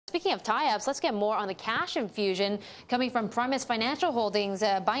Speaking of tie-ups, let's get more on the cash infusion coming from Primus Financial Holdings,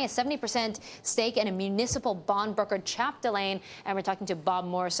 buying a 70% stake in a municipal bond broker, Chapdelaine. And we're talking to Bob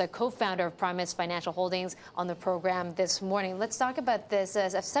Morse, a co-founder of Primus Financial Holdings, on the program this morning. Let's talk about this.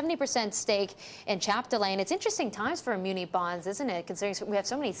 As a 70% stake in Chapdelaine, it's interesting times for muni bonds, isn't it? Considering we have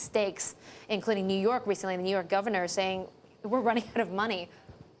so many stakes, including New York recently, the New York governor saying we're running out of money.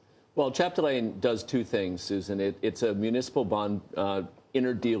 Well, Chapdelaine does two things, Susan. It's a municipal bond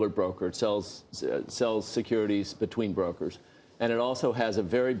inter-dealer broker. It sells securities between brokers. And it also has a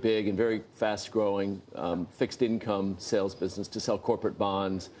very big and very fast-growing fixed income sales business to sell corporate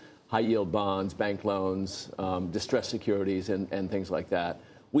bonds, high-yield bonds, bank loans, distressed securities, and things like that.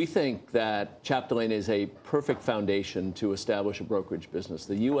 We think that Chapdelaine is a perfect foundation to establish a brokerage business.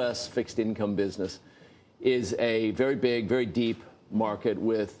 The U.S. fixed income business is a very big, very deep market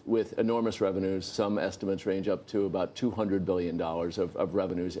with enormous revenues. Some estimates range up to about $200 billion of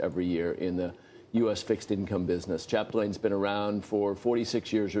revenues every year in the U.S. fixed income business. Chapdelaine's been around for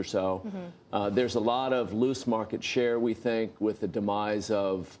 46 years or so. Mm-hmm. There's a lot of loose market share, we think, with the demise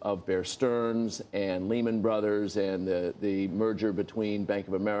of Bear Stearns and Lehman Brothers and the merger between Bank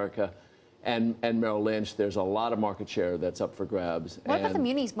of America and Merrill Lynch. There's a lot of market share that's up for grabs. What about the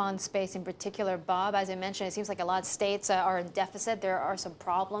munis bond space in particular, Bob? As I mentioned, it seems like a lot of states are in deficit. There are some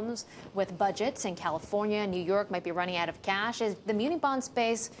problems with budgets in California. New York might be running out of cash. Is the muni bond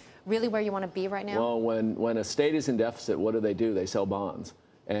space really where you want to be right now? Well, when a state is in deficit, what do? They sell bonds.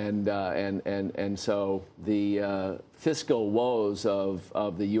 And so the fiscal woes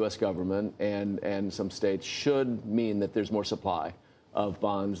of the U.S. government and some states should mean that there's more supply of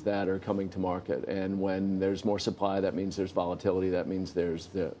bonds that are coming to market. And when there's more supply, that means there's volatility. That means there's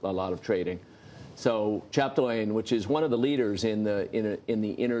a lot of trading. So Chapdelaine, which is one of the leaders in the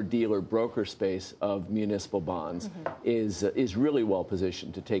inter-dealer broker space of municipal bonds, mm-hmm. is really well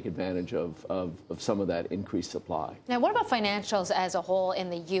positioned to take advantage of some of that increased supply. Now, what about financials as a whole in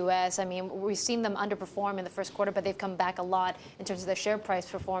the U.S.? I mean, we've seen them underperform in the first quarter, but they've come back a lot in terms of their share price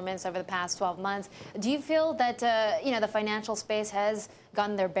performance over the past 12 months. Do you feel that the financial space has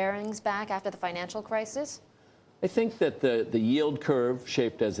gotten their bearings back after the financial crisis? I think that the yield curve,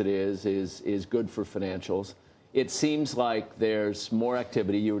 shaped as it is good for financials. It seems like there's more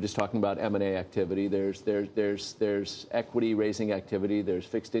activity. You were just talking about M&A activity. There's equity raising activity. There's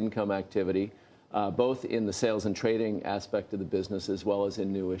fixed income activity, both in the sales and trading aspect of the business as well as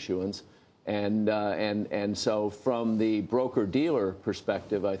in new issuance. And so from the broker dealer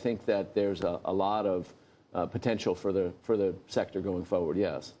perspective, I think that there's a lot of potential for the sector going forward,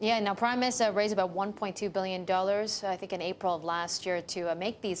 yes. Yeah, now Primus raised about $1.2 billion, I think in April of last year, to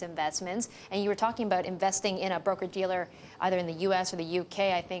make these investments. And you were talking about investing in a broker-dealer either in the U.S. or the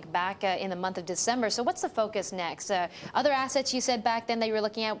U.K., I think, back in the month of December. So what's the focus next? Other assets you said back then that you were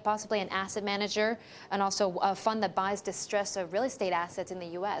looking at, possibly an asset manager and also a fund that buys distressed real estate assets in the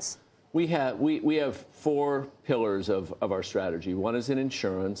U.S.? We have four pillars of our strategy. One is in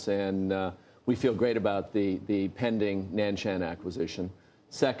insurance, and we feel great about the pending Shan acquisition.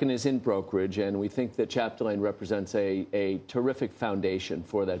 Second is in brokerage, and we think that Chapdelaine represents a terrific foundation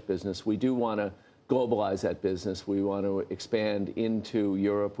for that business. We do want to globalize that business. We want to expand into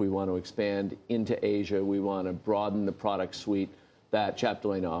Europe. We want to expand into Asia. We want to broaden the product suite that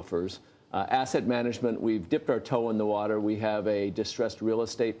Chapdelaine offers. Asset management, we've dipped our toe in the water. We have a distressed real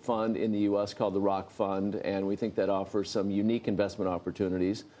estate fund in the U.S. called the Rock Fund, and we think that offers some unique investment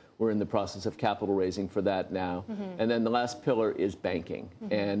opportunities. We're in the process of capital raising for that now. Mm-hmm. And then the last pillar is banking.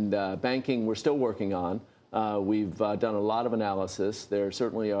 Mm-hmm. And banking, we're still working on. We've done a lot of analysis. There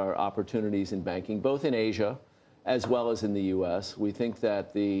certainly are opportunities in banking, both in Asia as well as in the U.S. We think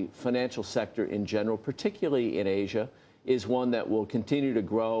that the financial sector in general, particularly in Asia, is one that will continue to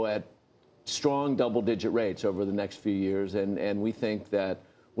grow at strong double-digit rates over the next few years. And we think that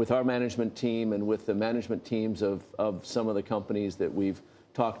with our management team and with the management teams of some of the companies that we've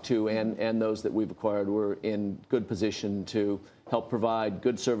talked to and those that we've acquired, we're in good position to help provide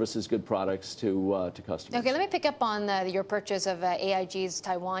good services, good products to customers. Okay, let me pick up on your purchase of AIG's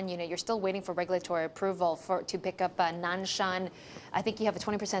Taiwan unit. You're still waiting for regulatory approval to pick up Shan. I think you have a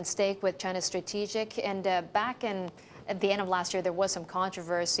 20% stake with China Strategic. And back at the end of last year, there was some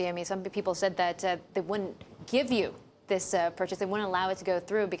controversy. I mean, some people said that they wouldn't give you this purchase. They wouldn't allow it to go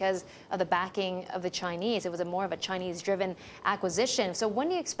through because of the backing of the Chinese. It was more of a Chinese-driven acquisition. So when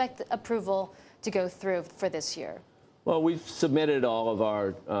do you expect approval to go through for this year? Well, we've submitted all of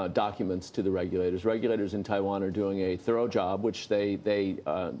our documents to the regulators. Regulators in Taiwan are doing a thorough job, which they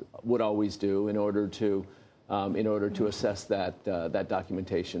would always do in order to assess that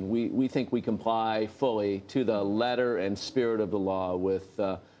documentation. We think we comply fully to the letter and spirit of the law with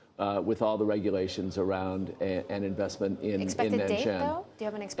with all the regulations around an investment in expected Nanshan. Date, though? Do you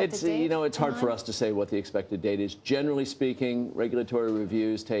have an expected date? You know, it's hard for us to say what the expected date is. Generally speaking, regulatory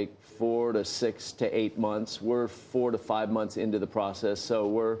reviews take 4 to 6 to 8 months. We're 4 to 5 months into the process, so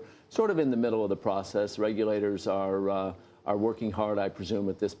we're sort of in the middle of the process. Regulators are working hard, I presume,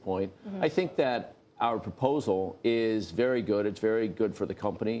 at this point. I think that our proposal is very good. It's very good for the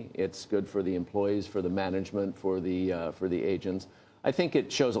company. It's good for the employees, for the management, for the agents. I think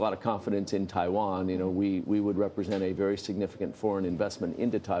it shows a lot of confidence in Taiwan. You know, we would represent a very significant foreign investment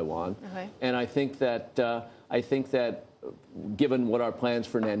into Taiwan, and I think that given what our plans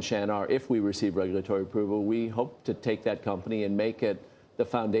for Nanshan are, if we receive regulatory approval, we hope to take that company and make it the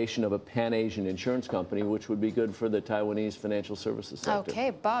foundation of a Pan-Asian insurance company, which would be good for the Taiwanese financial services sector. Okay,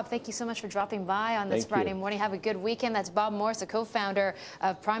 Bob, thank you so much for dropping by on this Friday morning. Have a good weekend. That's Bob Morse, the co-founder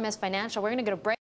of Primus Financial. We're going to go to break.